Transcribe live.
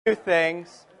Two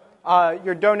things.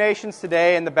 Your donations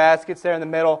today in the baskets there in the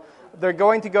middle, they're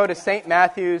going to go to St.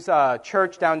 Matthew's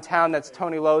Church downtown. That's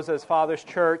Tony Loza's father's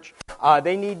church.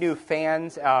 They need new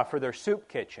fans for their soup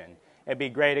kitchen. It'd be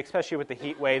great, especially with the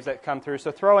heat waves that come through.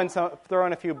 So throw in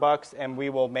a few bucks, and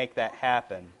we will make that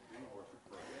happen.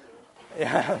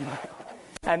 Yeah.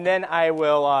 And then I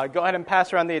will go ahead and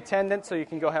pass around the attendance, so you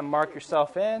can go ahead and mark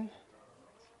yourself in.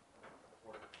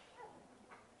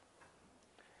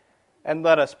 And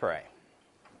let us pray.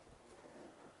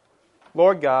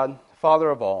 Lord God,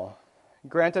 Father of all,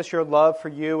 grant us your love for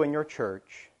you and your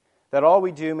church, that all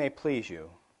we do may please you.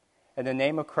 In the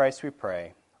name of Christ we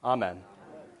pray. Amen.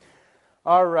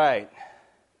 All right.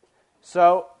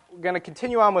 So we're going to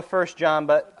continue on with 1 John,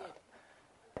 but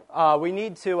we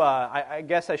need to, I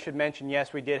guess I should mention,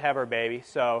 yes, we did have our baby.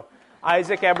 So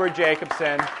Isaac Edward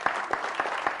Jacobson.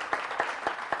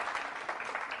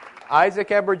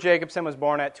 Isaac Edward Jacobson was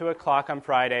born at 2 o'clock on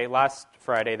Friday, last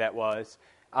Friday that was.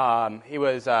 He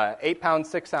was 8 pounds,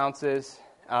 6 ounces,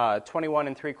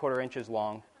 21 3/4 inches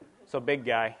long, so big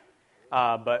guy.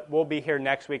 But we'll be here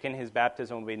next week, and his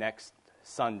baptism will be next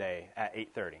Sunday at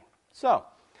 8:30. So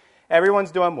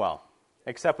everyone's doing well,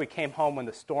 except we came home when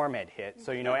the storm had hit,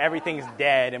 so everything's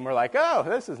dead, and we're like, oh,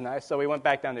 this is nice. So we went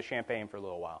back down to Champaign for a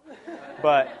little while.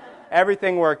 But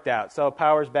everything worked out, so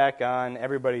power's back on,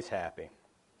 everybody's happy.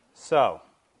 So,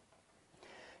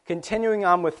 continuing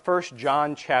on with 1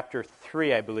 John chapter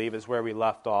 3, I believe, is where we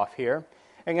left off here.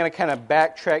 I'm going to kind of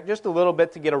backtrack just a little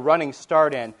bit to get a running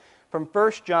start in. From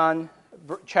 1 John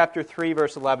chapter 3,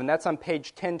 verse 11, that's on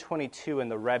page 1022 in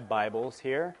the red Bibles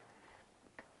here.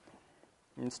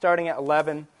 And starting at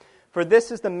 11, "For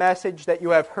this is the message that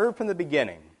you have heard from the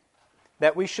beginning,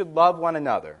 that we should love one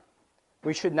another.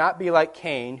 We should not be like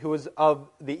Cain, who was of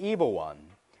the evil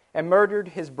one, and murdered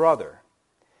his brother.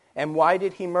 And why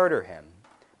did he murder him?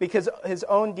 Because his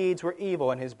own deeds were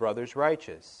evil and his brother's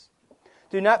righteous.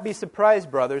 Do not be surprised,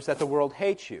 brothers, that the world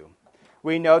hates you.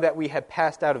 We know that we have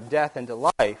passed out of death into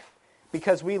life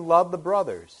because we love the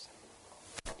brothers.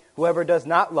 Whoever does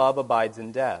not love abides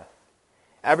in death.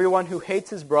 Everyone who hates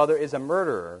his brother is a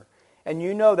murderer, and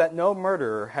you know that no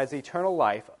murderer has eternal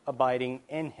life abiding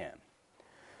in him."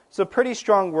 So pretty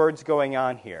strong words going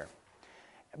on here.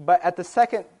 But at the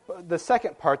second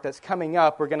part that's coming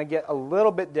up, we're going to get a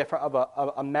little bit different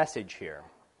of a message here.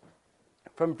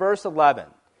 From verse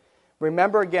 11,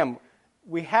 remember again,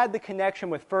 we had the connection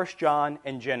with 1 John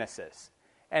and Genesis.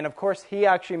 And of course, he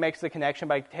actually makes the connection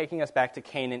by taking us back to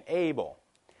Cain and Abel.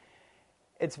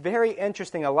 It's very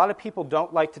interesting. A lot of people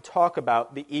don't like to talk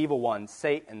about the evil one,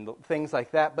 Satan, things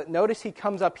like that. But notice he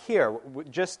comes up here.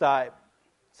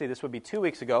 This would be 2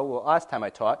 weeks ago. Well, last time I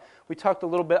taught, we talked a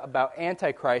little bit about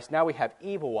Antichrist. Now we have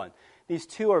evil one. These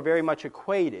two are very much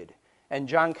equated, and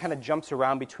John kind of jumps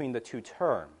around between the two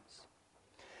terms.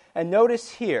 And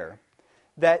notice here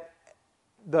that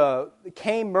the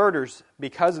Cain murders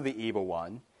because of the evil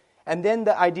one, and then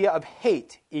the idea of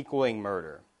hate equaling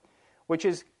murder, which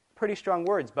is pretty strong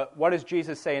words. But what does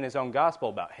Jesus say in his own gospel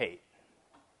about hate?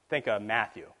 Think of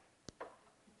Matthew.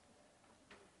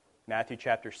 Matthew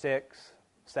chapter 6.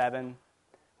 7,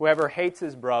 whoever hates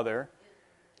his brother,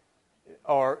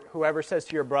 or whoever says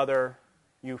to your brother,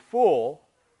 you fool,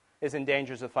 is in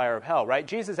danger of the fire of hell, right?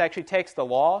 Jesus actually takes the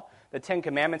law, the 10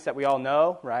 Commandments that we all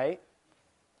know, right?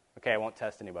 Okay, I won't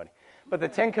test anybody. But the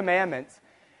 10 Commandments,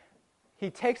 he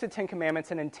takes the 10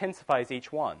 Commandments and intensifies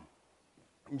each one.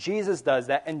 Jesus does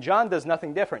that, and John does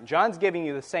nothing different. John's giving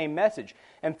you the same message.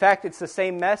 In fact, it's the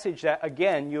same message that,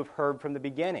 again, you've heard from the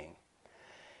beginning.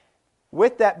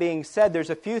 With that being said, there's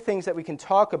a few things that we can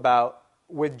talk about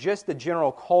with just the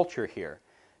general culture here.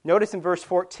 Notice in verse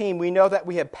 14, we know that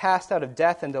we have passed out of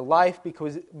death into life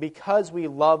because we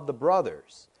love the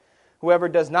brothers. Whoever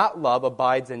does not love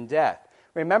abides in death.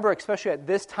 Remember, especially at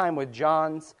this time with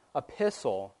John's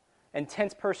epistle,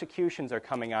 intense persecutions are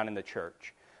coming on in the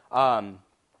church.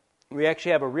 We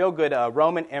actually have a real good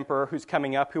Roman emperor who's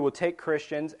coming up who will take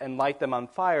Christians and light them on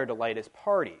fire to light his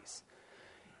parties.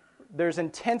 There's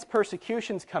intense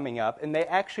persecutions coming up, and they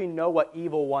actually know what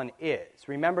evil one is.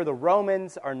 Remember, the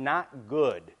Romans are not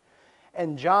good.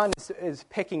 And John is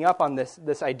picking up on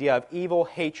this idea of evil,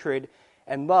 hatred,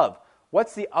 and love.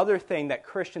 What's the other thing that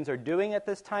Christians are doing at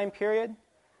this time period?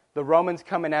 The Romans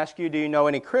come and ask you, do you know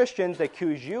any Christians? They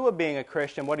accuse you of being a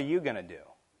Christian. What are you going to do?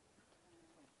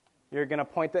 You're going to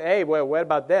point to, hey, well, what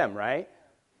about them, right?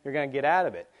 You're going to get out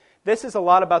of it. This is a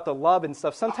lot about the love and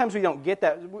stuff. Sometimes we don't get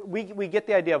that. We get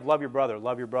the idea of love your brother,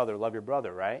 love your brother, love your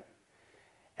brother, right?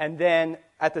 And then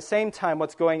at the same time,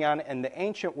 what's going on in the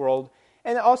ancient world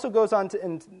And it also goes on to,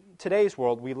 in today's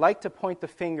world, we like to point the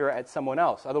finger at someone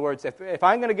else. In other words, if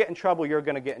I'm going to get in trouble, you're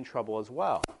going to get in trouble as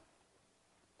well.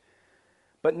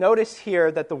 But notice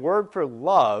here that the word for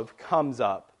love comes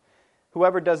up.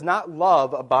 Whoever does not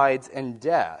love abides in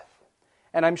death.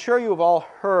 And I'm sure you have all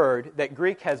heard that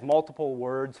Greek has multiple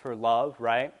words for love,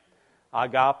 right?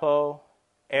 Agapo,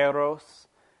 eros,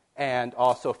 and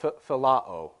also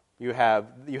philao. You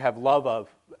have love of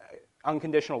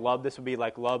unconditional love. This would be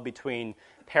like love between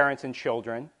parents and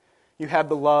children. You have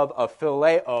the love of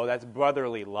phileo, that's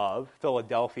brotherly love.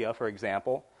 Philadelphia, for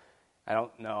example. I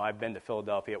don't know. I've been to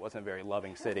Philadelphia. It wasn't a very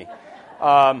loving city.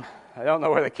 I don't know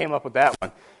where they came up with that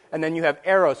one. And then you have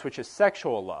eros, which is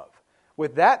sexual love.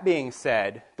 With that being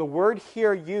said, the word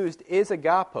here used is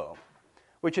agapo,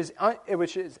 which is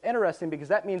interesting because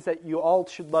that means that you all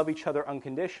should love each other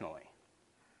unconditionally.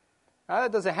 Now,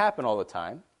 that doesn't happen all the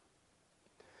time.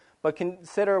 But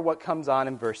consider what comes on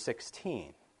in verse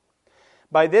 16.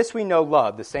 By this we know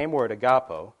love, the same word,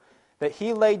 agapo, that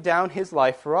he laid down his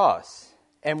life for us,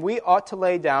 and we ought to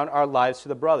lay down our lives for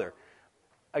the brother.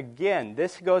 Again,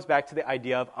 this goes back to the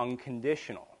idea of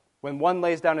unconditional. When one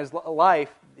lays down his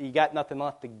life, you got nothing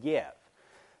left to give.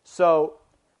 So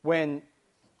when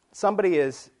somebody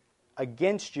is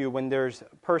against you, when there's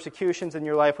persecutions in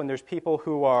your life, when there's people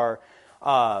who are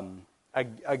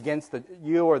against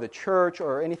you or the church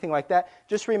or anything like that,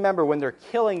 just remember when they're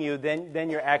killing you, then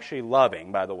you're actually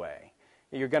loving, by the way.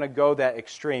 You're going to go that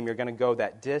extreme. You're going to go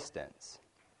that distance.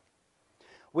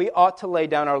 We ought to lay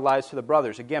down our lives for the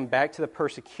brothers. Again, back to the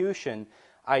persecution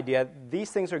idea.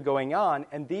 These things are going on,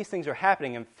 and these things are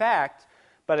happening. In fact,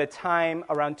 by the time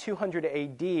around 200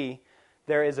 AD,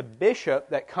 there is a bishop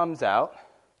that comes out.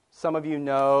 Some of you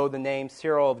know the name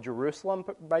Cyril of Jerusalem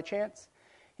by chance.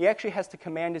 He actually has to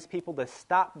command his people to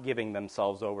stop giving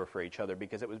themselves over for each other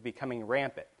because it was becoming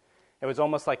rampant. It was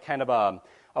almost like kind of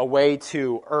a way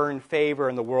to earn favor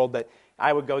in the world that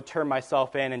I would go turn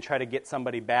myself in and try to get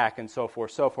somebody back and so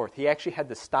forth, so forth. He actually had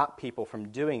to stop people from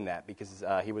doing that because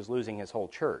he was losing his whole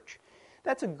church.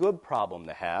 That's a good problem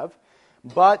to have,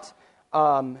 but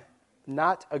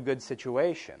not a good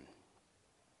situation.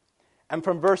 And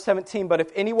from verse 17, but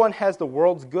if anyone has the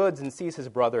world's goods and sees his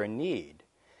brother in need,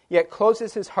 yet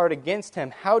closes his heart against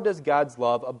him, how does God's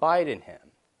love abide in him?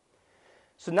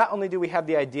 So not only do we have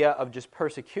the idea of just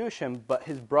persecution, but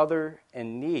his brother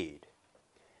in need.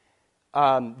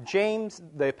 James,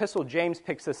 the epistle James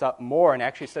picks this up more and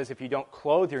actually says if you don't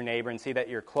clothe your neighbor and see that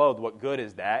you're clothed, what good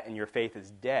is that? And your faith is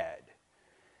dead,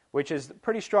 which is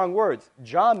pretty strong words.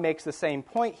 John makes the same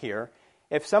point here.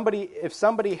 If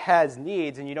somebody has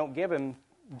needs and you don't give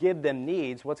them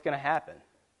needs, what's going to happen?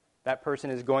 That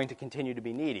person is going to continue to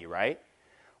be needy, right?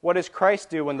 What does Christ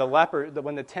do when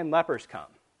the 10 lepers come?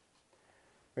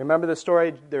 Remember the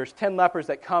story? There's 10 lepers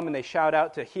that come and they shout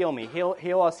out to heal me.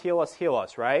 Heal us, heal us, heal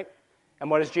us, right? And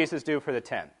what does Jesus do for the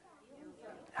 10?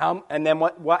 And then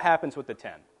what happens with the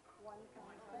 10?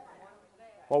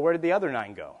 Well, where did the other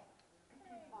 9 go?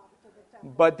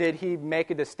 But did he make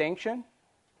a distinction?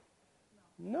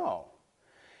 No.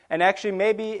 And actually,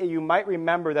 maybe you might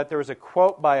remember that there was a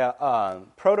quote by a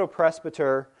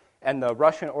proto-presbyter and the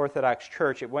Russian Orthodox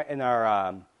Church. It went in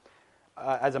our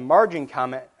as a margin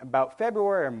comment about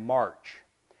February or March.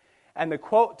 And the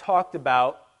quote talked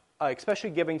about especially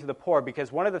giving to the poor,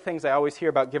 because one of the things I always hear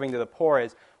about giving to the poor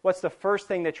is, what's the first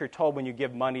thing that you're told when you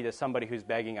give money to somebody who's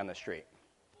begging on the street?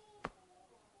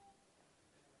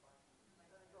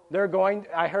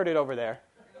 I heard it over there.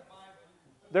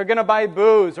 They're going to buy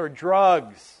booze or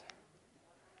drugs.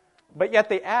 But yet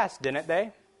they asked, didn't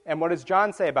they? And what does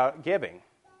John say about giving?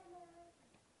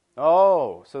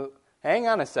 Oh, so hang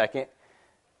on a second.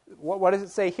 What does it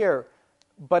say here?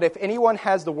 But if anyone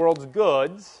has the world's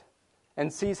goods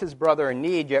and sees his brother in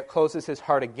need, yet closes his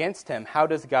heart against him, how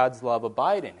does God's love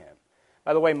abide in him?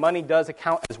 By the way, money does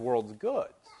account as world's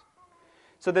goods.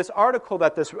 So this article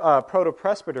that this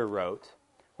proto-presbyter wrote,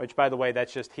 which, by the way,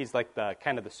 he's like the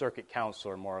kind of the circuit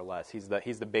counselor, more or less. He's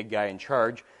the big guy in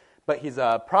charge. But he's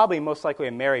probably most likely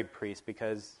a married priest,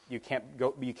 because you can't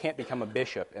become a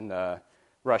bishop in the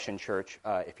Russian church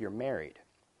if you're married.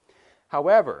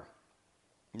 However,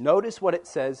 notice what it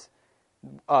says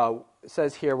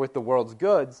here with the world's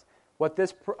goods. What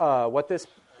this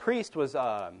priest was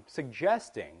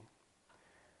suggesting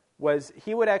was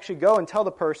he would actually go and tell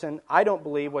the person, I don't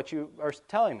believe what you are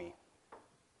telling me.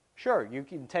 Sure, you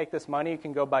can take this money, you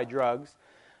can go buy drugs.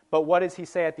 But what does he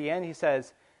say at the end? He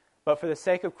says, but for the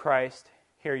sake of Christ,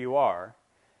 here you are.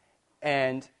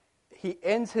 And he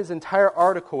ends his entire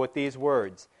article with these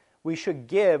words. We should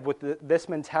give with this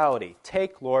mentality.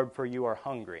 Take, Lord, for you are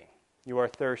hungry. You are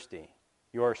thirsty.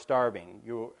 you're starving,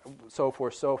 so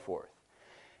forth, so forth.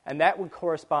 And that would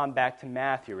correspond back to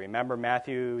Matthew. Remember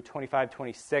Matthew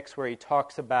 25:26, where he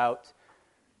talks about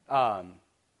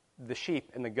the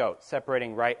sheep and the goats,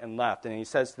 separating right and left. And he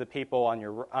says to the people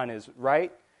on his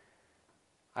right,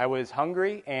 I was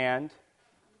hungry and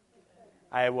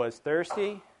I was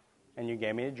thirsty, and you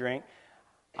gave me a drink.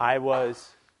 I was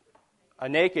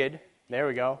naked, there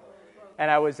we go,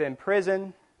 and I was in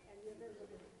prison.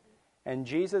 And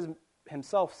Jesus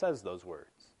himself says those words.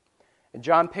 And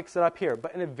John picks it up here,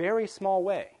 but in a very small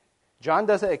way. John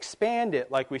doesn't expand it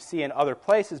like we see in other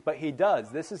places, but he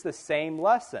does. This is the same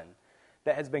lesson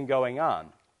that has been going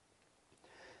on.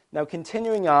 Now,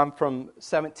 continuing on from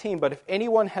 17, but if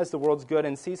anyone has the world's good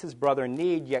and sees his brother in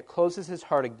need, yet closes his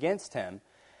heart against him,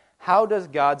 how does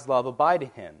God's love abide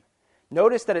in him?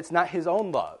 Notice that it's not his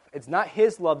own love. It's not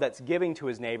his love that's giving to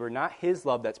his neighbor, not his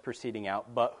love that's proceeding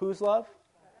out, but whose love?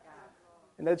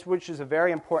 And that's which is a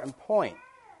very important point.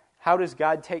 How does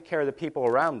God take care of the people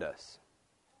around us?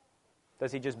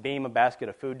 Does he just beam a basket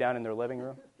of food down in their living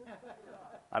room?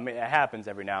 I mean, it happens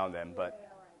every now and then, but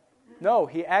no,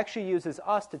 he actually uses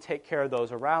us to take care of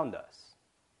those around us.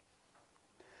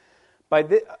 By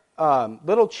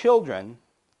little children,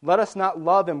 let us not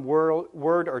love in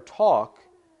word or talk,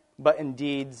 but in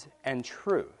deeds and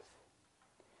truth.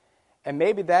 And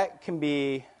maybe that can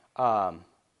be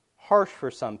harsh for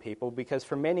some people, because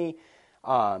for many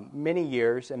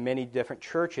years and many different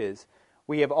churches,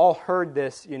 we have all heard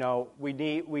this, we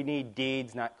need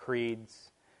deeds, not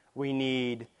creeds. We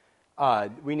need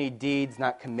deeds,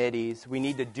 not committees. We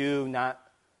need to do, not...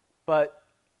 But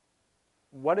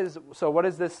what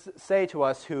does this say to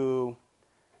us who...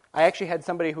 I actually had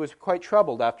somebody who was quite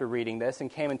troubled after reading this and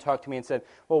came and talked to me and said,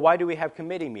 well, why do we have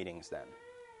committee meetings then?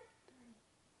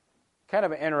 Kind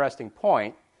of an interesting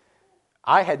point.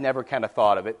 I had never kind of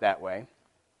thought of it that way.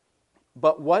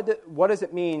 But what does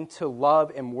it mean to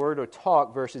love in word or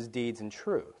talk versus deeds and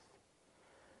truth?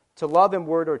 To love in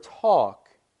word or talk,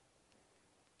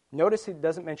 notice he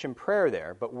doesn't mention prayer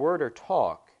there, but word or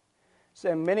talk.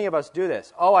 So many of us do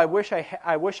this. Oh, I wish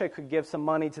I could give some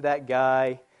money to that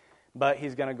guy, but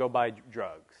he's going to go buy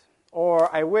drugs.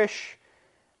 Or I want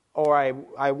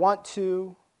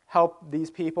to help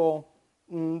these people,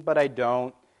 but I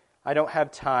don't. I don't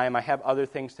have time. I have other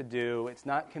things to do. It's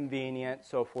not convenient,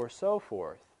 so forth, so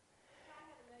forth.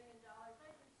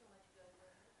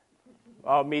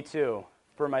 Oh, me too.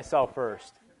 For myself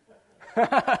first.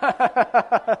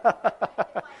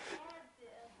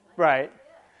 Right.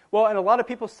 Well, and a lot of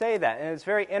people say that, and it's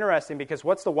very interesting because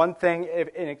what's the one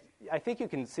thing, I think you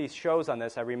can see shows on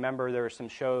this. I remember there were some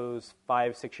shows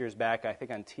 5-6 years back, I think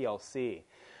on TLC.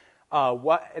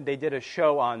 They did a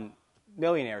show on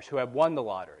millionaires who have won the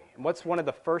lottery. And what's one of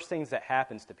the first things that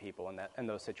happens to people in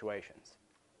those situations?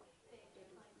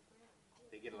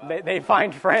 They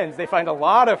find friends. They find a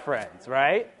lot of friends,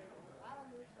 right?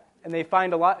 And they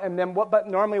find a lot. And then but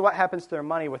normally what happens to their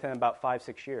money within about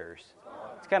 5-6 years?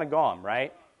 It's kind of gone,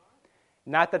 right?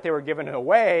 Not that they were giving it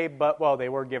away, but they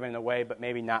were giving it away, but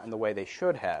maybe not in the way they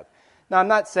should have. Now, I'm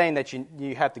not saying that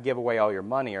you have to give away all your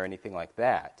money or anything like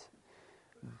that.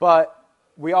 But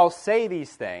we all say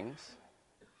these things,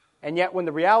 and yet when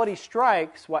the reality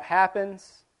strikes, what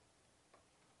happens?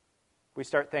 We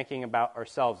start thinking about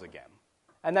ourselves again.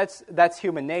 And that's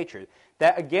human nature.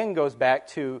 That again goes back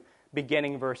to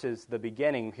beginning versus the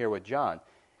beginning here with John.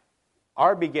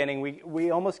 Our beginning,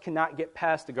 we almost cannot get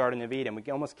past the Garden of Eden. We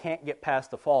almost can't get past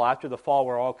the fall. After the fall,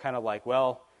 we're all kind of like,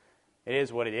 well, it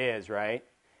is what it is, right?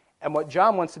 And what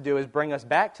John wants to do is bring us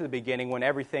back to the beginning when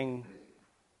everything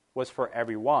was for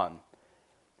everyone.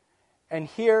 And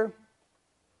here,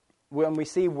 when we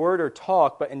see word or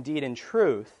talk, but indeed in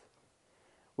truth,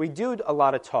 we do a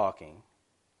lot of talking.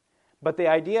 But the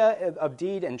idea of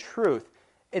deed and truth,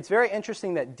 it's very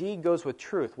interesting that deed goes with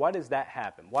truth. Why does that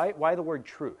happen? Why the word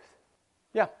truth?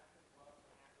 Yeah.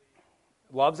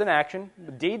 Love's an action.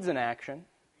 Deed's an action.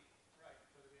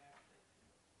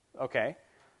 Okay.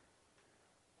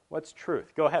 What's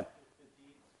truth? Go ahead.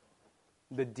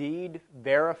 The deed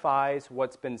verifies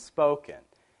what's been spoken.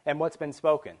 And what's been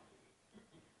spoken?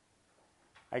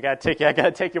 I got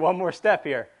to take you one more step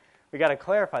here. We got to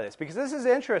clarify this because this is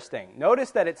interesting.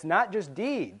 Notice that it's not just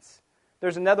deeds.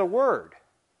 There's another word.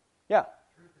 Yeah.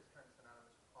 Truth is kind of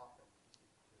synonymous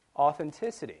with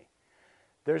authenticity.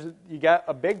 You got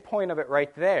a big point of it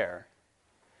right there.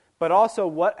 But also,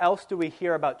 what else do we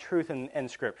hear about truth in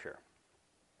Scripture?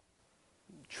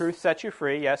 Truth sets you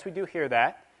free. Yes, we do hear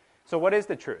that. So what is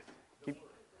the truth? The word is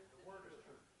truth.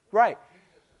 Right.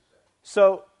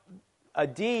 So a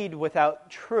deed without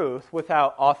truth,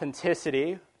 without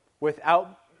authenticity,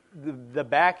 without the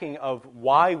backing of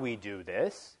why we do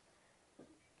this,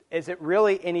 is it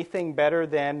really anything better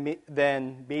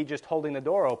than me just holding the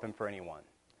door open for anyone?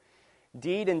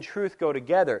 Deed and truth go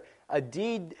together. A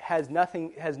deed has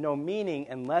no meaning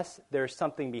unless there's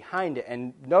something behind it.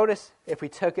 And notice, if we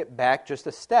took it back just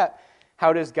a step,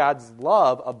 how does God's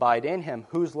love abide in him?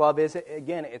 Whose love is it?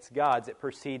 Again, it's God's. It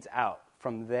proceeds out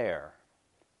from there.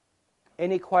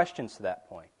 Any questions to that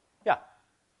point? Yeah.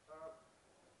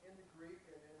 In the Greek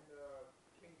and in the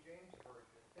King James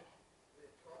Version,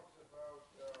 it talks about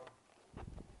the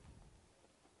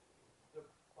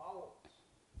bowels.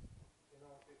 You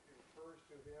know, it refers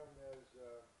to him as,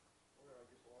 I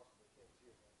just lost it, I can't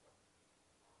see it now.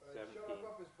 Shut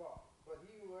up his bowels. But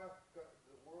he who hath got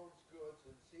the world's goods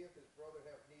and seeth his brother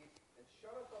have need, and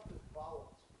shutteth up his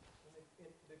bowels. In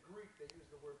the Greek, they use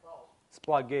the word bowels.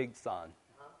 Splagigson.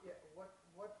 Yeah, what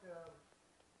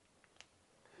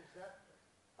is that?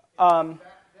 Back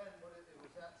then,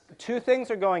 was that? Two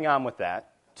things are going on with that.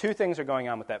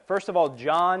 First of all,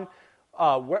 John,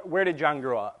 where did John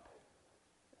grow up?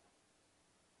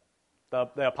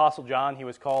 The Apostle John, he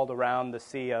was called around the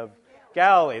Sea of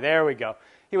Galilee. There we go.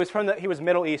 He was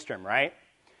Middle Eastern, right?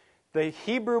 The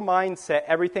Hebrew mindset,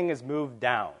 everything is moved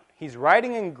down. He's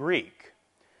writing in Greek.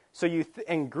 So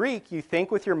in Greek, you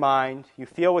think with your mind, you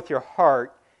feel with your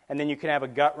heart, and then you can have a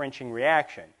gut-wrenching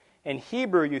reaction. In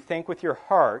Hebrew, you think with your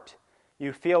heart,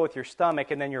 you feel with your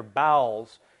stomach, and then your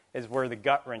bowels is where the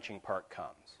gut-wrenching part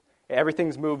comes.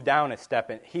 Everything's moved down a step.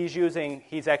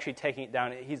 He's actually taking it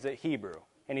down. He's a Hebrew,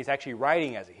 and he's actually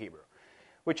writing as a Hebrew,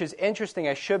 which is interesting.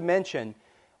 I should mention,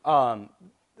 1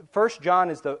 John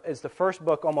is the first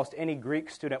book almost any Greek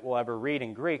student will ever read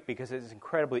in Greek because it's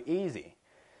incredibly easy.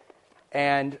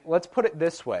 And let's put it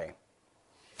this way.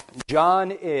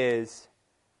 John is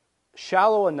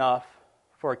shallow enough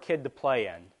for a kid to play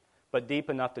in, but deep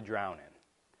enough to drown in.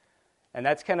 And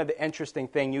that's kind of the interesting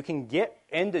thing. You can get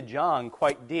into John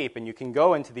quite deep, and you can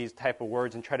go into these type of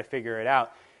words and try to figure it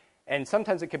out. And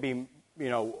sometimes it could be,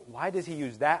 why does he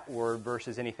use that word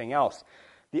versus anything else?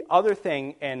 The other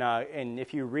thing, and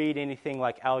if you read anything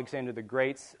like Alexander the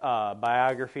Great's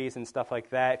biographies and stuff like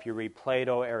that, if you read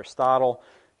Plato, Aristotle,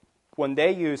 when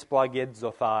they use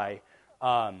splagizothai,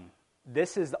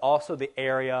 this is also the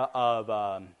area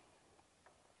of,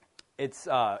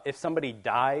 if somebody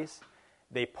dies,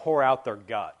 they pour out their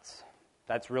guts.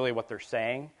 That's really what they're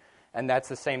saying, and that's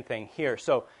the same thing here.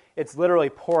 So it's literally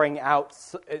pouring out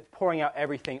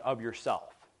everything of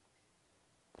yourself.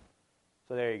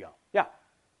 So there you go. Yeah? It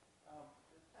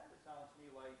kind of sounds to me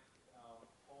like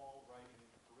Paul writing in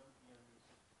Corinthians,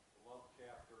 the love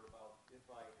chapter, about if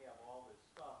I have all this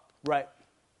stuff. Right.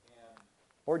 And,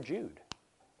 or Jude.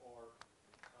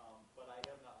 But I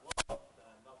have not love, then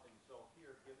I'm nothing. So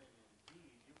here, giving in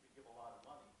deed, you can give a lot of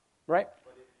money. Right.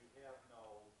 But if you have no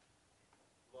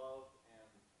love and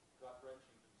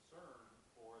gut-wrenching concern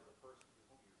for the person to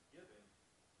whom you're giving,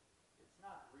 it's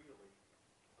not really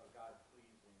a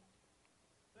God-pleasing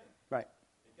thing. Right.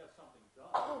 It gets something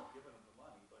done, giving them the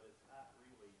money, but it's not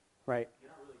really. Right. You're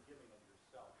not really giving of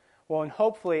yourself. Well, and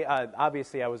hopefully,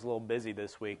 obviously I was a little busy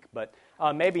this week, but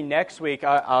maybe next week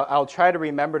I'll try to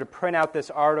remember to print out this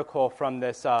article from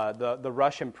this the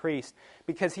Russian priest,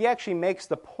 because he actually makes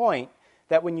the point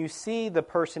that when you see the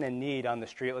person in need on the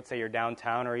street, let's say you're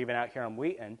downtown or even out here on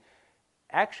Wheaton,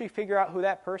 actually figure out who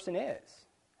that person is.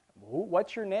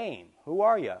 What's your name? Who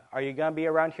are you? Are you going to be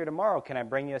around here tomorrow? Can I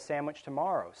bring you a sandwich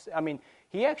tomorrow? I mean,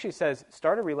 he actually says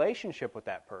start a relationship with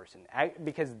that person,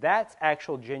 because that's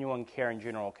actual genuine care and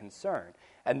general concern.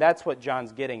 And that's what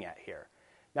John's getting at here.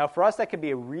 Now, for us, that could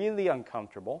be really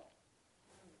uncomfortable,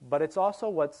 but it's also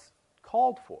what's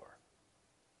called for.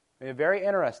 I mean, very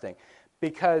interesting,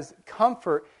 because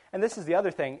comfort, and this is the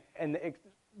other thing, and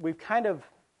we've kind of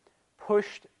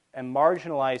pushed and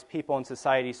marginalized people in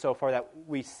society so far that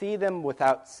we see them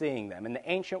without seeing them. In the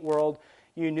ancient world,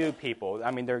 you knew people.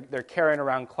 I mean, they're carrying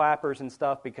around clappers and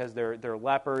stuff because they're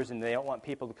lepers and they don't want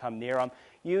people to come near them.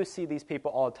 You see these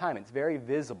people all the time. It's very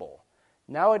visible.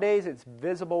 Nowadays, it's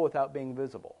visible without being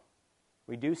visible.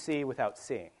 We do see without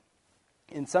seeing.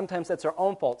 And sometimes that's our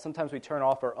own fault. Sometimes we turn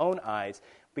off our own eyes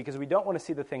because we don't want to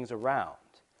see the things around.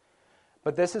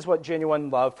 But this is what genuine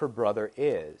love for brother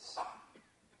is.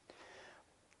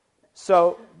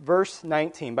 So, verse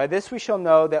 19, by this we shall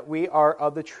know that we are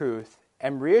of the truth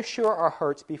and reassure our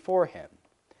hearts before him.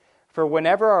 For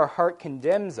whenever our heart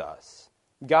condemns us,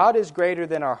 God is greater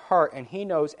than our heart, and he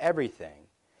knows everything.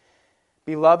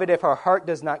 Beloved, if our heart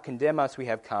does not condemn us, we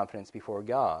have confidence before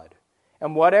God.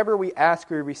 And whatever we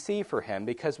ask, we receive for him,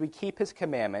 because we keep his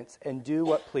commandments and do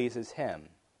what pleases him.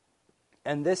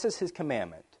 And this is his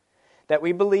commandment, that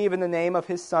we believe in the name of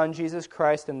his Son, Jesus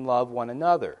Christ, and love one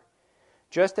another,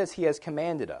 just as he has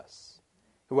commanded us.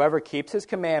 Whoever keeps his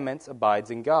commandments abides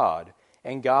in God,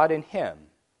 and God in him.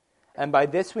 And by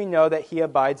this we know that he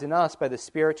abides in us by the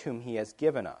Spirit whom he has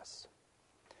given us.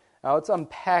 Now let's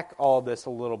unpack all this a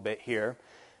little bit here,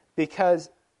 because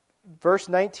verse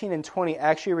 19 and 20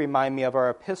 actually remind me of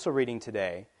our epistle reading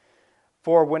today.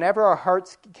 For whenever our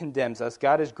heart condemns us,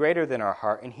 God is greater than our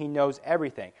heart, and he knows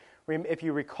everything. If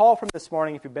you recall from this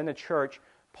morning, if you've been to church,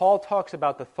 Paul talks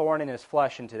about the thorn in his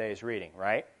flesh in today's reading,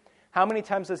 right? How many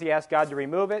times does he ask God to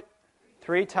remove it?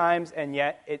 3 times, and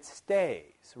yet it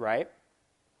stays, right?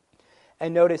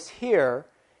 And notice here,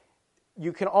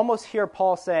 you can almost hear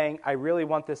Paul saying, I really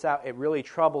want this out. It really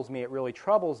troubles me. It really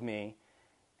troubles me.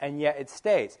 And yet it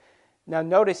stays. Now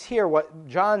notice here what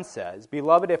John says.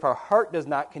 Beloved, if our heart does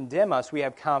not condemn us, we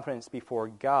have confidence before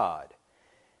God.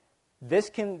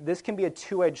 This can be a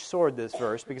two-edged sword, this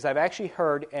verse, because I've actually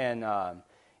heard, and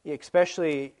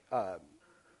especially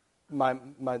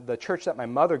the church that my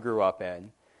mother grew up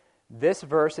in, this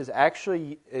verse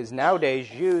is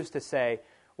nowadays used to say,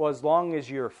 well, as long as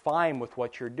you're fine with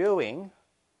what you're doing,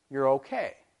 you're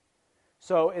okay.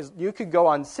 So you could go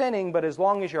on sinning, but as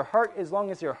long as your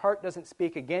heart doesn't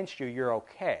speak against you, you're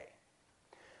okay.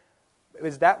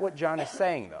 Is that what John is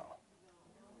saying, though?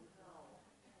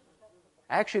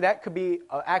 Actually, that could be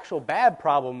an actual bad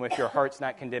problem with your heart's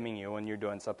not condemning you when you're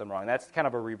doing something wrong. That's kind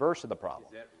of a reverse of the problem.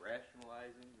 Is that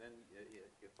rationalizing? Then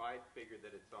if I figure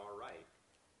that it's all right,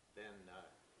 then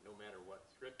no matter what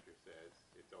Scripture says,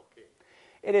 it's okay.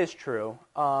 It is true.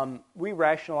 We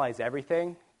rationalize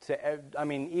everything.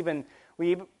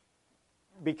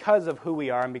 Because of who we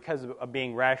are and because of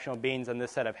being rational beings on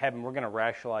this side of heaven, we're going to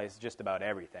rationalize just about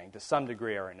everything to some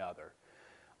degree or another.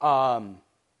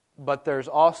 But there's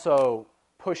also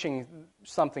pushing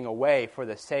something away for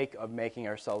the sake of making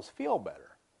ourselves feel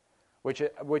better, which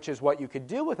is what you could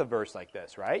do with a verse like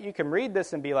this, right? You can read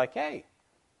this and be like, hey.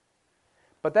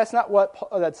 But that's not what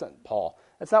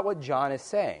That's not what John is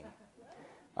saying.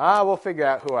 We'll figure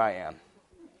out who I am.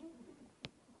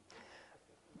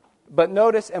 But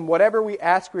notice, and whatever we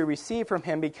ask, we receive from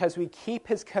him because we keep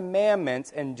his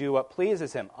commandments and do what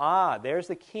pleases him. There's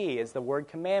the key, as the word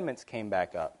commandments came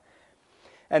back up.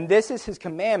 And this is his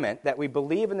commandment, that we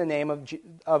believe in the name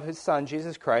of his Son,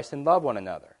 Jesus Christ, and love one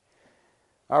another.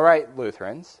 All right,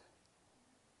 Lutherans.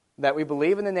 That we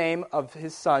believe in the name of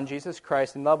his Son, Jesus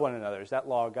Christ, and love one another. Is that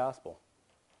law or gospel?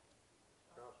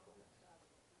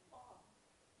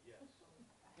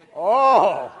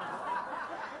 Oh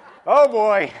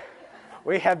boy.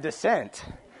 We have dissent.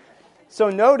 So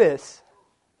notice,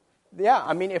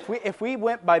 if we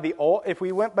went by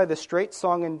the straight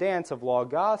song and dance of law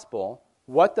gospel,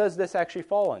 what does this actually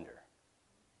fall under?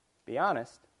 Be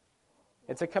honest.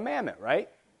 It's a commandment, right?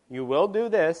 You will do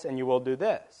this and you will do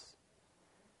this.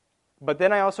 But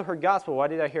then I also heard gospel. Why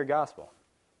did I hear gospel?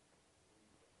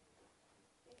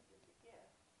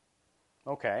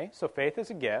 Okay, so faith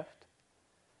is a gift.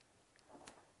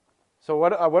 So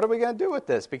what are we going to do with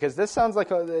this? Because it sounds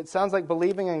like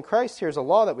believing in Christ here is a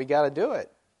law that we got to do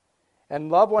it.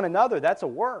 And love one another, that's a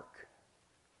work.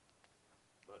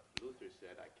 But Luther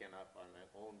said, I cannot by my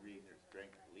own reason or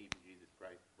strength believe in Jesus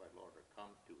Christ my Lord or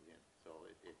come to him. So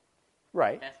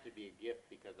it has to be a gift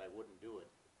because I wouldn't do it.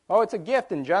 Oh, it's a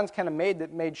gift, and John's kind of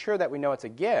made sure that we know it's a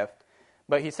gift,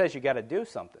 but he says you got to do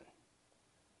something.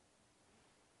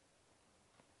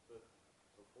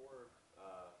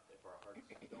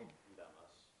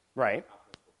 Right.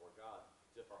 Confidence before God.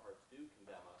 If our hearts do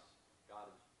condemn us, God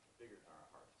is bigger than our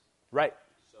hearts. Right.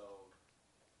 So,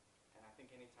 and I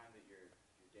think any time that you're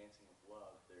dancing with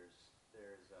love, there's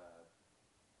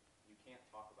you can't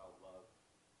talk about love.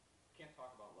 You can't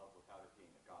talk about love without it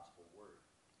being a gospel word.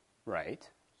 Right.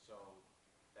 So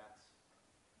that's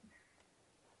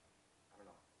I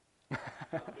don't know.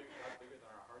 God's bigger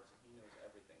than our hearts, and he knows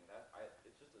everything. I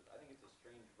think it's a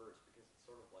strange verse because it's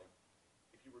sort of like,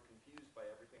 if you were confused by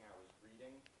everything I was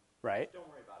reading, right. Just don't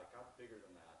worry about it. God's bigger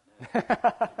than that. And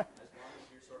as long as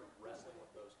you're sort of wrestling with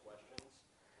those questions,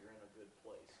 you're in a good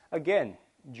place. Again,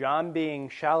 John being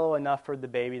shallow enough for the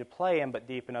baby to play in, but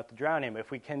deep enough to drown him.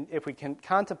 If we can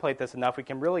contemplate this enough, we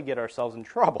can really get ourselves in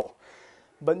trouble.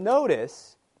 But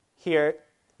notice here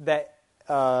that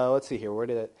let's see here. Where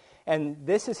did it? And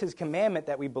this is his commandment,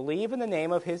 that we believe in the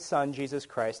name of his Son, Jesus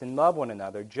Christ, and love one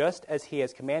another, just as he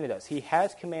has commanded us. He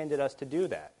has commanded us to do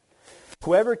that.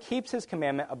 Whoever keeps his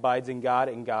commandment abides in God,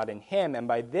 and God in him. And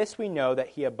by this we know that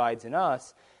he abides in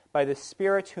us, by the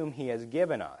Spirit whom he has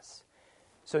given us.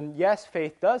 So yes,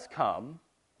 faith does come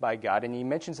by God, and he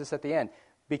mentions this at the end,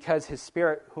 because his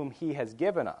Spirit whom he has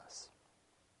given us.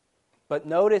 But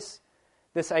notice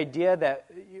this idea that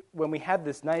when we have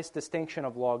this nice distinction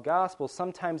of law gospel,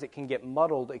 sometimes it can get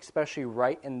muddled, especially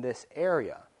right in this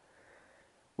area.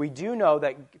 We do know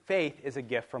that faith is a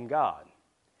gift from God.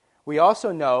 We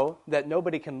also know that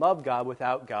nobody can love God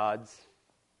without God's...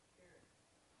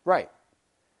 Right.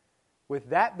 With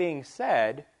that being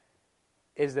said,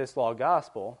 is this law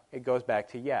gospel? It goes back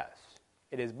to yes.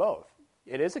 It is both.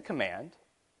 It is a command,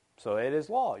 so it is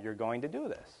law. You're going to do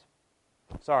this.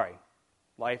 Sorry,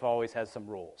 life always has some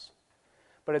rules.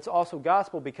 But it's also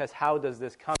gospel because how does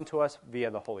this come to us? Via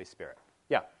the Holy Spirit.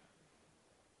 Yeah.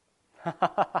 If you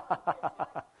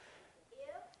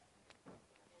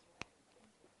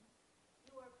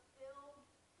are filled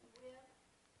with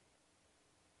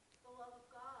the love of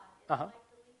God, it's like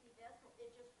the leaky vessel,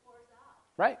 it just pours out.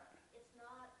 Right. It's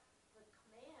not the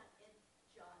command, it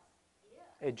just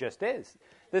is. It just is.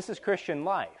 This is Christian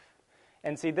life.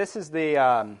 And see, this is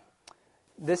the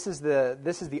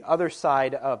other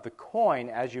side of the coin,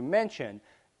 as you mentioned,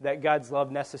 that God's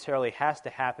love necessarily has to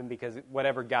happen because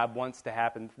whatever God wants to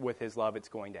happen with his love, it's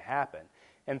going to happen.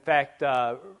 In fact,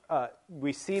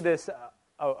 we see this,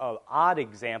 an odd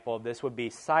example of this would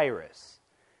be Cyrus,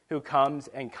 who comes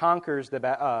and conquers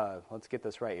let's get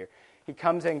this right here. He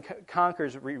comes and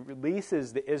conquers,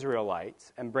 releases the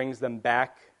Israelites and brings them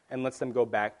back and lets them go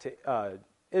back to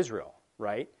Israel,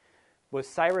 right? Was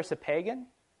Cyrus a pagan?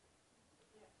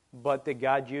 But did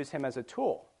God use him as a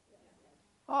tool?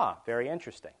 Very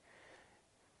interesting.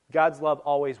 God's love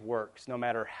always works, no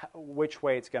matter which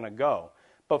way it's going to go.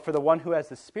 But for the one who has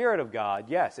the Spirit of God,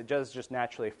 yes, it does just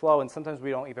naturally flow, and sometimes we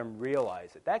don't even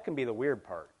realize it. That can be the weird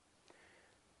part.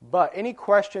 But any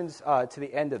questions to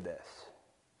the end of this?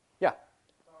 Yeah.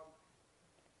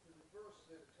 The verse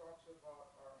that talks about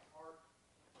our heart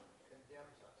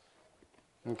condemns us.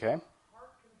 Okay.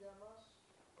 Heart condemn us,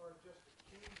 or just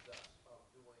accuse us of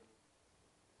doing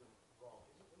the wrong?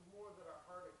 Is it more that our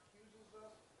heart accuses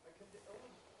us?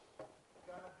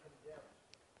 God condemns.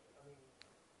 I mean,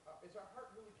 is our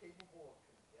heart really capable of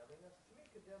condemning us? To me,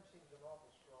 condemn seems an awful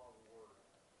strong word.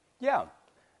 Yeah,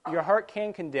 your heart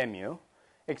can condemn you,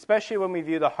 especially when we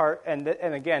view the heart, and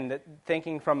again,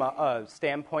 thinking from a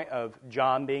standpoint of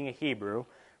John being a Hebrew.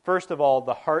 First of all,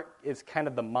 the heart is kind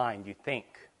of the mind. You think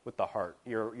with the heart.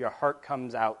 Your heart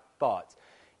comes out thoughts.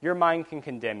 Your mind can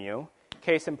condemn you.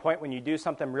 Case in point, when you do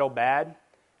something real bad,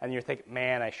 and you're thinking,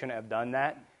 man, I shouldn't have done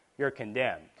that, you're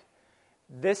condemned.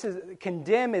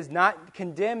 Condemn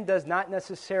does not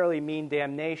necessarily mean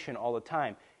damnation all the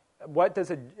time.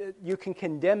 You can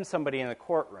condemn somebody in the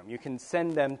courtroom. You can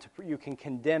you can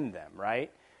condemn them,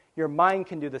 right? Your mind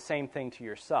can do the same thing to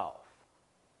yourself.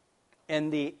 In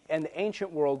the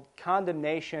ancient world,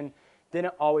 condemnation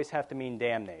didn't always have to mean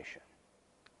damnation.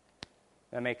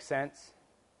 That makes sense?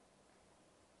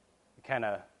 Kind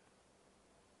of,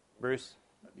 Bruce?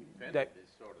 Defendant is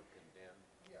sort of condemned.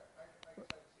 Yeah, I can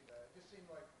see that. It just seemed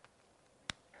like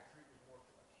Greek was more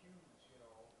to accuse,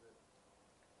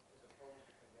 as opposed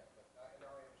to condemn. But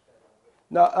now I understand a little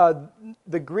bit. No,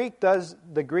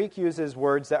 the Greek uses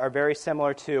words that are very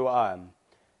similar to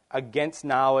against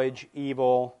knowledge,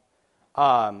 evil.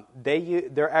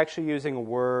 They're actually using a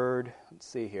word. Let's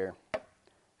see here.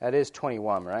 That is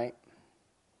 21, right?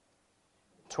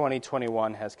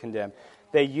 2021 has condemned.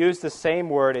 They use the same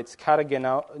word. It's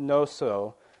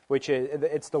katagenoso, which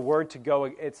it's the word to go.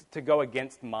 It's to go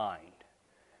against mind.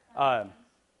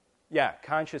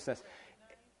 Consciousness.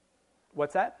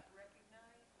 What's that?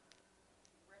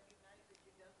 Recognize that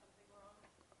you've done something wrong?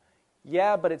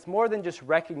 Yeah, but it's more than just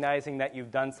recognizing that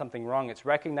you've done something wrong. It's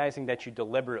recognizing that you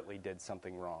deliberately did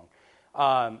something wrong.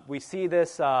 We see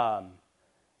this.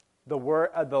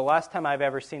 The last time I've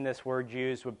ever seen this word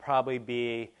used would probably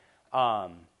be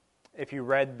if you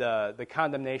read the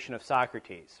condemnation of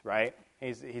Socrates, right?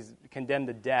 He's condemned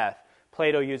to death.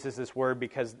 Plato uses this word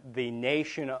because the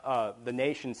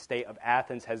nation state of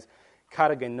Athens has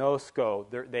katagenosko.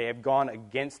 They have gone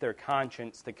against their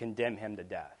conscience to condemn him to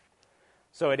death.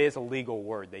 So it is a legal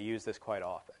word. They use this quite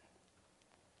often.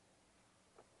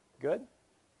 Good?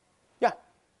 Yeah.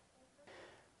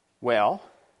 Well,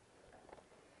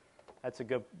 that's a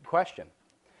good question.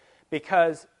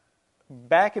 Because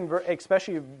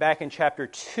especially back in chapter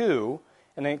 2,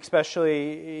 and then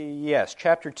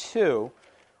chapter 2,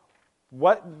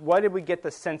 what did we get the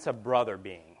sense of brother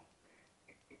being?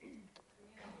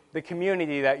 The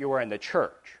community that you were in, the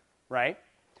church, right?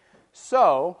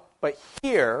 So, but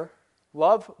here,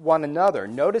 love one another.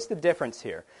 Notice the difference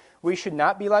here. We should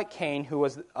not be like Cain, who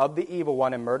was of the evil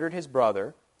one and murdered his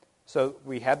brother. So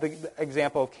we have the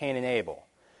example of Cain and Abel.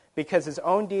 Because his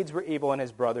own deeds were evil and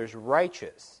his brother's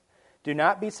righteous. Do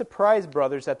not be surprised,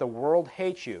 brothers, that the world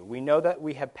hates you. We know that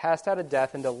we have passed out of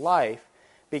death into life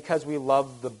because we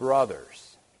love the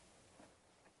brothers.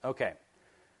 Okay.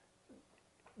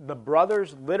 The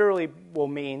brothers literally will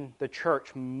mean the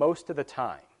church most of the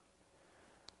time.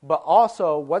 But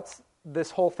also, what's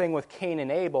this whole thing with Cain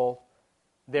and Abel?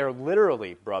 They're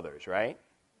literally brothers, right?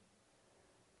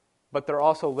 But they're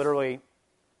also literally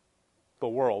the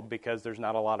world because there's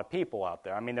not a lot of people out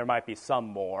there. I mean, there might be some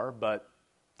more, but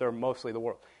they're mostly the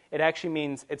world. It actually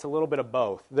means it's a little bit of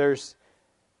both.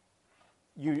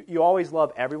 You always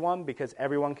love everyone because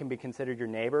everyone can be considered your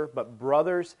neighbor, but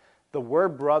brothers, the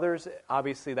word brothers,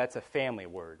 obviously that's a family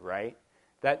word, right?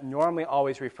 That normally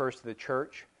always refers to the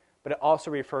church, but it also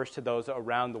refers to those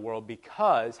around the world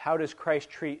because how does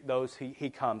Christ treat those he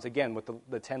comes? Again, with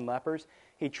the 10 lepers,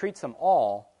 he treats them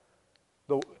all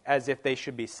as if they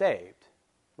should be saved,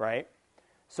 right?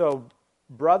 So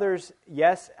brothers,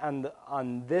 yes,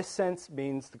 on this sense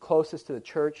means the closest to the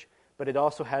church, but it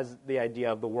also has the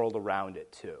idea of the world around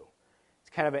it too. It's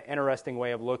kind of an interesting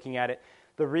way of looking at it.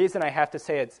 The reason I have to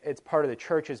say it's part of the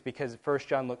church is because 1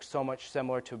 John looks so much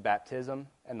similar to baptism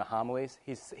and the homilies.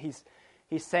 He's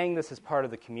saying this as part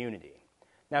of the community.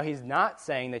 Now, he's not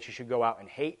saying that you should go out and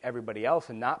hate everybody else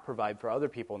and not provide for other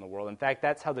people in the world. In fact,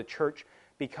 that's how the church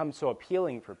becomes so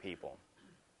appealing for people,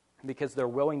 because they're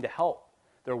willing to help.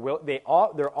 They're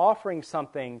offering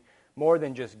something more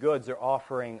than just goods. They're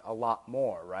offering a lot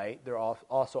more, right? They're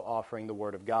also offering the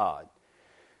Word of God.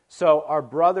 So our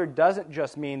brother doesn't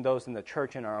just mean those in the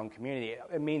church in our own community.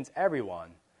 It means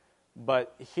everyone.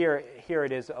 But here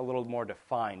it is a little more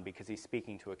defined because he's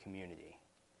speaking to a community.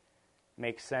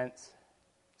 Makes sense?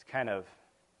 It's kind of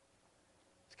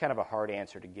a hard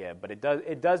answer to give, but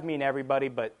it does mean everybody.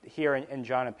 But here in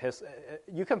John Epistle,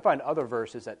 you can find other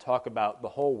verses that talk about the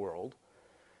whole world,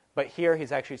 but here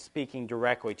he's actually speaking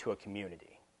directly to a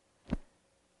community.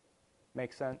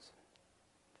 Make sense?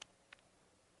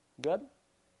 Good?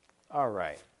 All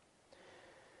right.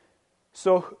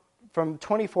 So from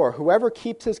 24, whoever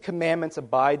keeps his commandments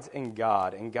abides in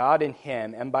God, and God in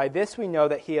him, and by this we know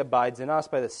that he abides in us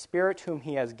by the Spirit whom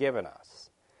he has given us.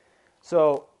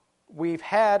 So we've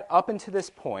had, up until this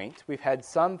point, we've had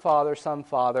some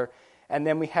Father, and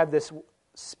then we have this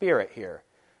Spirit here.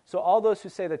 So all those who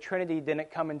say the Trinity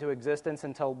didn't come into existence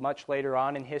until much later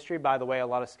on in history, by the way, a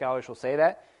lot of scholars will say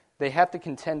that, they have to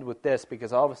contend with this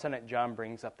because all of a sudden John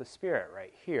brings up the Spirit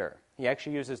right here. He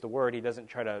actually uses the word. He doesn't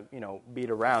try to, beat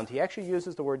around. He actually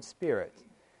uses the word Spirit.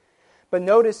 But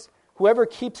notice, whoever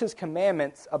keeps his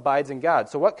commandments abides in God.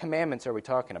 So what commandments are we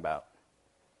talking about?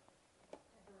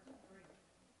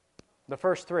 The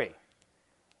first three.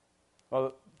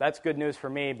 Well, that's good news for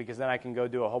me because then I can go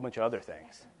do a whole bunch of other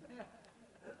things.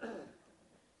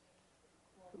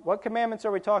 What commandments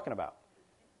are we talking about?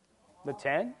 The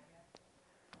 10?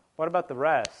 What about the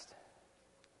rest?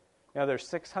 There's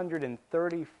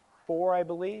 634, I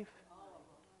believe.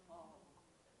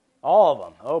 All of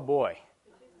them. Oh, boy.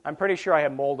 I'm pretty sure I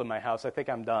have mold in my house. I think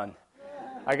I'm done.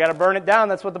 I got to burn it down.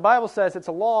 That's what the Bible says. It's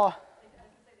a law.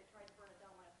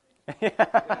 Yeah.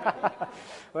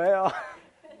 Well.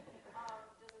 Doesn't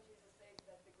Jesus say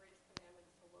that the greatest commandment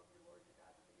is to love your Lord your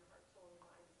God with your heart, soul, and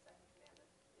mind? The second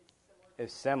commandment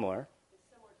is similar. Is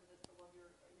similar to this, to love your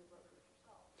brother as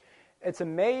yourself. It's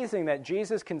amazing that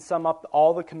Jesus can sum up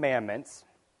all the commandments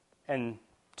in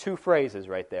 2 phrases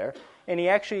right there. And he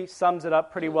actually sums it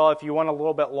up pretty well. If you want a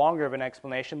little bit longer of an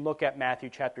explanation, look at Matthew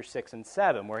chapter 6 and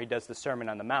 7, where he does the Sermon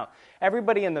on the Mount.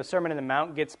 Everybody in the Sermon on the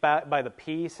Mount gets by the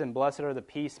peace, and blessed are the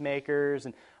peacemakers,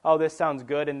 and oh, this sounds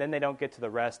good, and then they don't get to the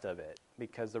rest of it,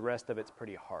 because the rest of it's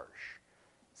pretty harsh.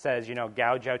 It says,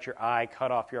 gouge out your eye,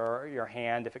 cut off your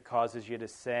hand if it causes you to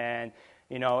sin.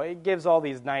 It gives all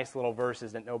these nice little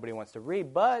verses that nobody wants to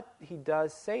read, but he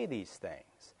does say these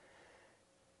things.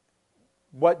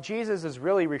 What Jesus is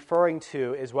really referring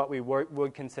to is what we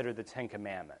would consider the 10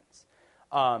 Commandments.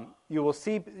 You will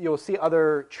see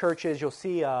other churches. You'll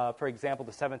see, for example,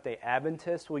 the Seventh-day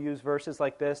Adventists will use verses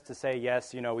like this to say,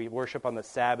 yes, we worship on the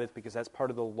Sabbath because that's part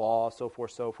of the law, so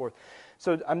forth, so forth.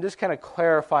 So I'm just kind of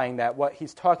clarifying that what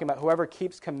he's talking about, whoever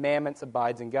keeps commandments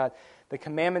abides in God. The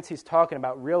commandments he's talking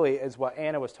about really is what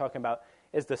Anna was talking about,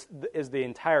 is the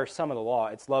entire sum of the law.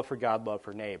 It's love for God, love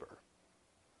for neighbor.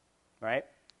 Right?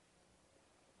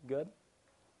 Good?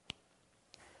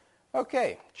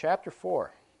 Okay, chapter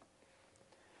 4.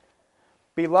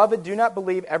 Beloved, do not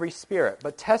believe every spirit,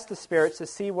 but test the spirits to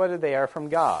see whether they are from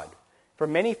God. For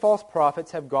many false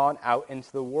prophets have gone out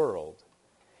into the world.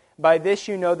 By this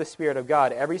you know the Spirit of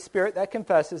God. Every spirit that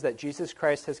confesses that Jesus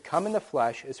Christ has come in the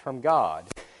flesh is from God.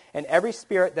 And every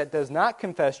spirit that does not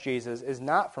confess Jesus is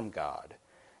not from God.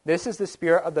 This is the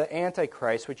spirit of the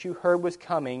Antichrist, which you heard was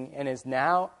coming and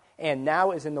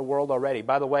now is in the world already.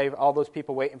 By the way, all those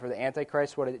people waiting for the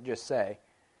Antichrist, what did it just say?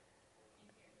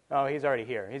 Oh, he's already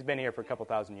here. He's been here for a couple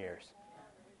thousand years.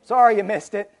 Sorry you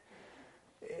missed it.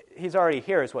 He's already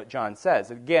here is what John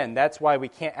says. Again, that's why we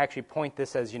can't actually point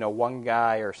this as, one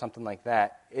guy or something like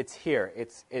that. It's here.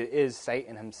 It is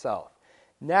Satan himself.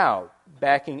 Now,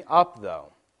 backing up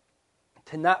though,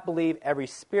 to not believe every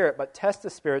spirit, but test the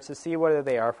spirits to see whether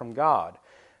they are from God.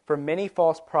 For many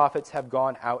false prophets have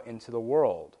gone out into the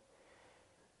world.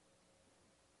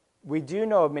 We do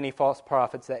know of many false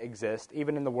prophets that exist,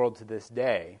 even in the world to this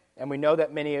day. And we know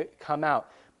that many come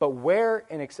out. But where,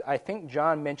 I think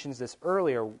John mentions this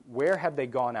earlier, where have they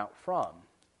gone out from?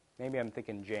 Maybe I'm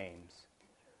thinking James.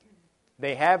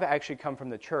 They have actually come from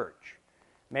the church.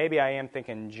 Maybe I am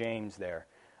thinking James there.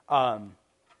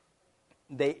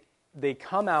 They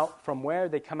come out from where?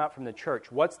 They come out from the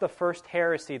church. What's the first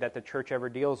heresy that the church ever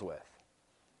deals with?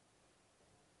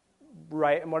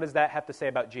 Right, and what does that have to say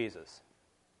about Jesus?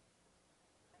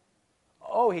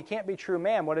 Oh, he can't be true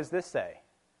man. What does this say?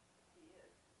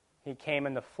 He came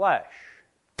in the flesh.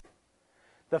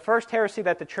 The first heresy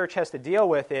that the church has to deal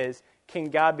with is, can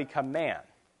God become man?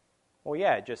 Well,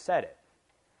 yeah, it just said it.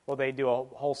 Well, they do a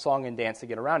whole song and dance to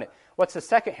get around it. What's the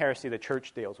second heresy the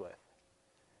church deals with?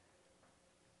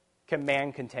 Can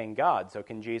man contain God? So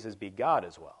can Jesus be God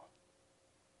as well?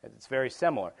 It's very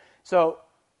similar. So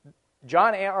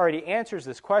John already answers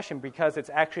this question because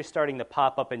it's actually starting to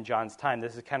pop up in John's time.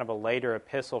 This is kind of a later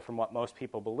epistle from what most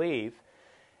people believe.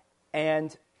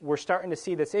 And we're starting to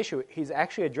see this issue. He's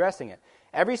actually addressing it.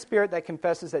 Every spirit that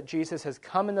confesses that Jesus has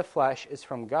come in the flesh is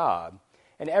from God,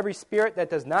 and every spirit that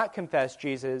does not confess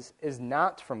Jesus is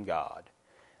not from God.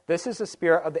 This is the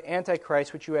spirit of the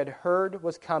Antichrist, which you had heard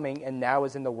was coming and now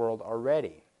is in the world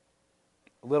already.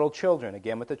 Little children,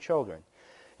 again with the children,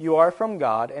 you are from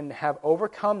God and have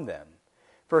overcome them.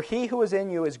 For he who is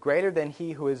in you is greater than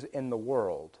he who is in the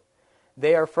world.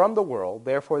 They are from the world,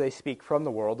 therefore they speak from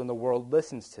the world, and the world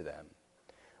listens to them.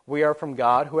 We are from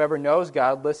God. Whoever knows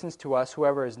God listens to us.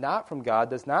 Whoever is not from God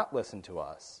does not listen to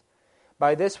us.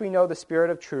 By this we know the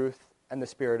spirit of truth and the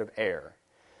spirit of error.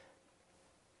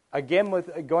 Again,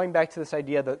 with going back to this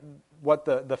idea that what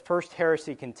the first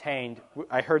heresy contained,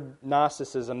 I heard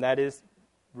Gnosticism. That is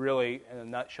really, in a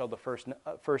nutshell, the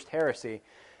first heresy.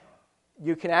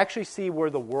 You can actually see where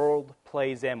the world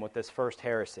plays in with this first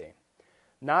heresy.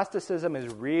 Gnosticism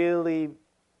is really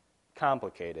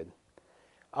complicated.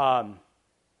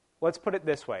 Let's put it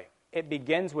this way. It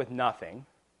begins with nothing.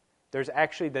 There's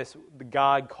actually the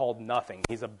God called nothing.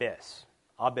 He's abyss,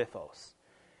 abythos.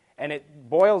 And it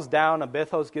boils down,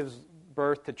 abythos gives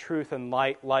birth to truth and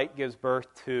light. Light gives birth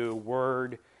to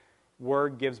word.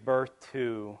 Word gives birth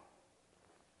to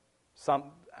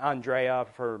Andrea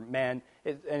for men.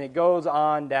 And it goes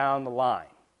on down the line.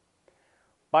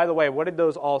 By the way, what did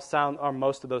those all sound, or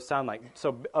most of those sound like?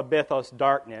 So abythos,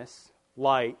 darkness,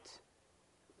 light.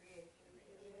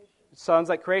 Sounds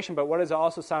like creation, but what does it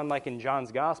also sound like in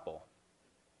John's gospel?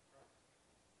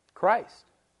 Christ.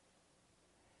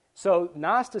 So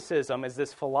Gnosticism is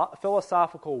this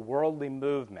philosophical worldly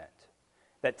movement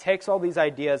that takes all these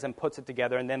ideas and puts it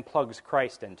together and then plugs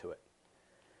Christ into it.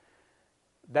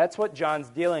 That's what John's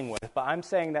dealing with, but I'm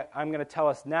saying that I'm going to tell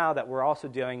us now that we're also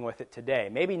dealing with it today.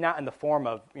 Maybe not in the form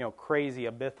of, crazy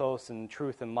abythos and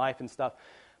truth and life and stuff,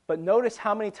 but notice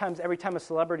how many times, every time a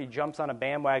celebrity jumps on a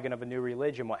bandwagon of a new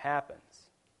religion, what happens?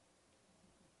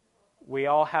 We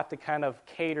all have to kind of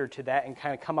cater to that and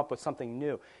kind of come up with something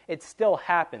new. It still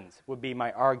happens, would be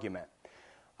my argument.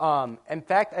 In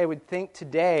fact, I would think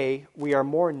today we are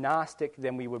more Gnostic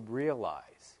than we would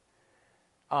realize.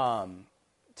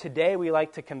 Today we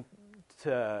like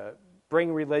to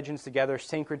bring religions together,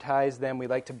 syncretize them. We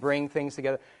like to bring things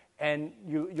together. And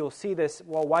you'll see this,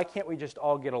 well, why can't we just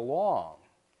all get along?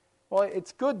 Well,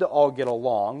 it's good to all get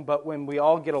along, but when we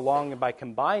all get along and by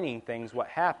combining things, what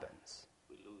happens?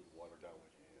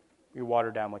 You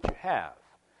water down what you have.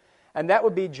 And that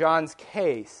would be John's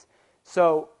case.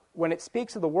 So when it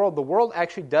speaks of the world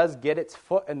actually does get its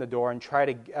foot in the door and try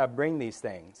to bring these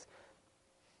things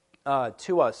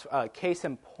to us. Case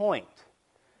in point,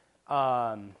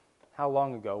 how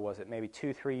long ago was it? Maybe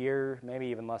 2-3 years, maybe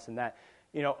even less than that.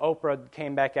 Oprah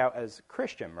came back out as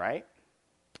Christian, right?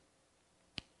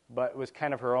 But it was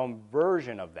kind of her own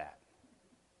version of that.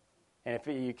 And if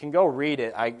you can go read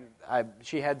it,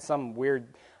 she had some weird,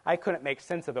 I couldn't make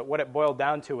sense of it. What it boiled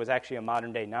down to was actually a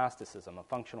modern-day Gnosticism, a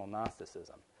functional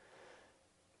Gnosticism.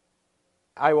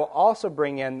 I will also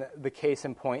bring in the case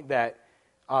in point that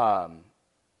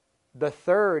The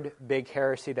third big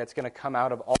heresy that's going to come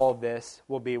out of all of this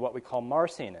will be what we call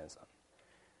Marcionism,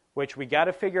 which we got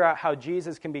to figure out how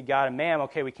Jesus can be God and man.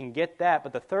 Okay, we can get that,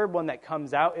 but the third one that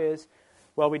comes out is,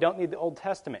 well, we don't need the Old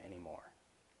Testament anymore.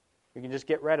 We can just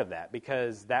get rid of that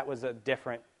because that was a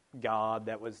different God.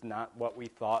 That was not what we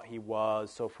thought he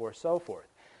was, so forth, so forth.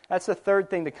 That's the third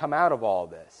thing to come out of all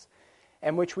this,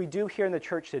 and which we do here in the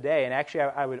church today. And actually,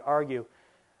 I would argue,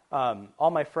 all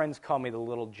my friends call me the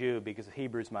little Jew because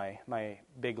Hebrew's my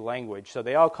big language. So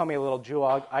they all call me a little Jew.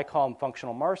 I call them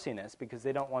functional Marcionists because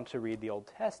they don't want to read the Old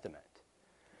Testament.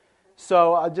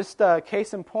 So just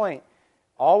case in point,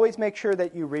 always make sure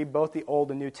that you read both the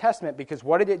Old and New Testament, because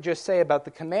what did it just say about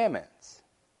the commandments?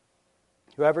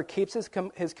 Whoever keeps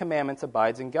his commandments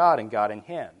abides in God and God in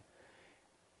him.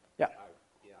 Yeah.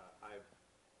 I've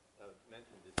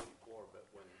mentioned this before, but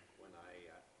when I,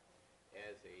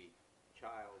 as a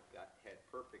child, had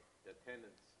perfect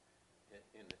attendance in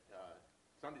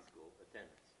Sunday school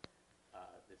attendance,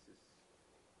 this is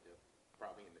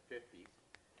probably in the 50s,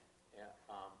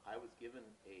 I was given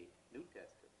a New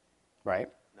Testament. Right.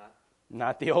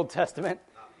 Not the Old Testament?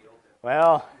 Not the Old Testament.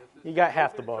 Well, you got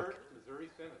half the book. Missouri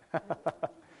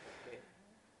Synod.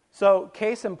 So,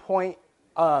 case in point,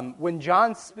 when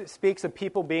John speaks of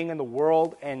people being in the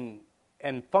world and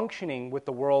functioning with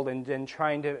the world and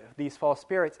trying to, these false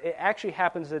spirits, it actually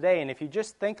happens today. And if you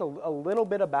just think a little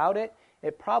bit about it,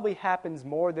 it probably happens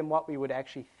more than what we would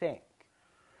actually think.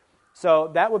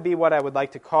 So that would be what I would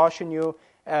like to caution you.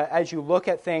 As you look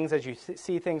at things, as you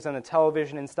see things on the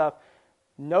television and stuff,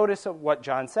 notice what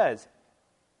John says.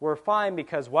 We're fine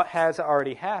because what has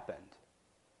already happened.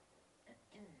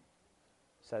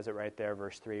 Says it right there,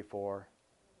 verse 3, 4.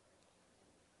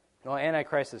 Well,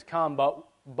 Antichrist has come, but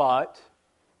what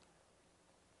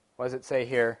does it say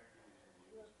here?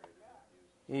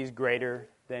 He's greater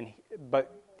than,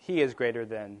 but he is greater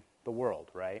than the world,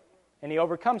 right? And he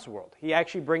overcomes the world. He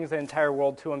actually brings the entire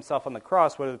world to himself on the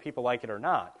cross, whether the people like it or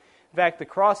not. In fact, the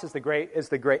cross is the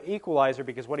great equalizer,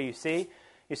 because what do you see?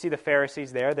 You see the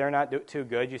Pharisees there. They're not too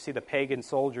good. You see the pagan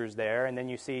soldiers there, and then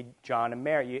you see John and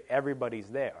Mary. Everybody's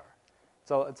there.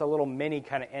 So it's a little mini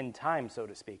kind of end time, so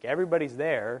to speak. Everybody's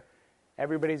there.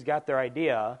 Everybody's got their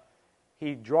idea.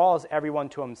 He draws everyone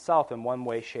to himself in one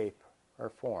way, shape, or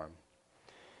form.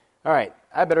 All right,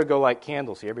 I better go light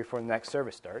candles here before the next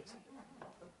service starts.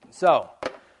 So,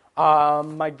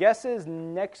 my guess is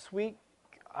next week,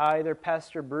 either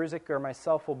Pastor Bruzik or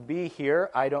myself will be here.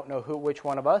 I don't know which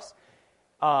one of us.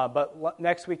 But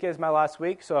next week is my last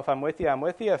week, so if I'm with you, I'm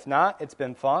with you. If not, it's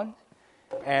been fun.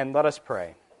 And let us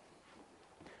pray.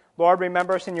 Lord,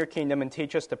 remember us in your kingdom and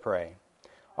teach us to pray.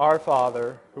 Our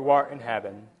Father, who art in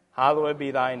heaven, hallowed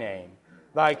be thy name.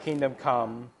 Thy kingdom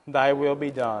come, thy will be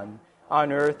done,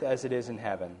 on earth as it is in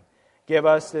heaven. Give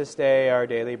us this day our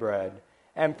daily bread,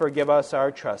 and forgive us our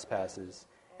trespasses,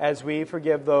 as we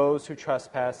forgive those who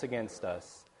trespass against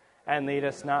us. And lead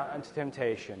us not into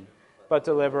temptation, but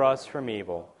deliver us from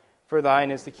evil. For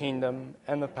thine is the kingdom,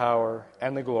 and the power,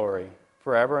 and the glory,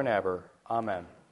 forever and ever. Amen.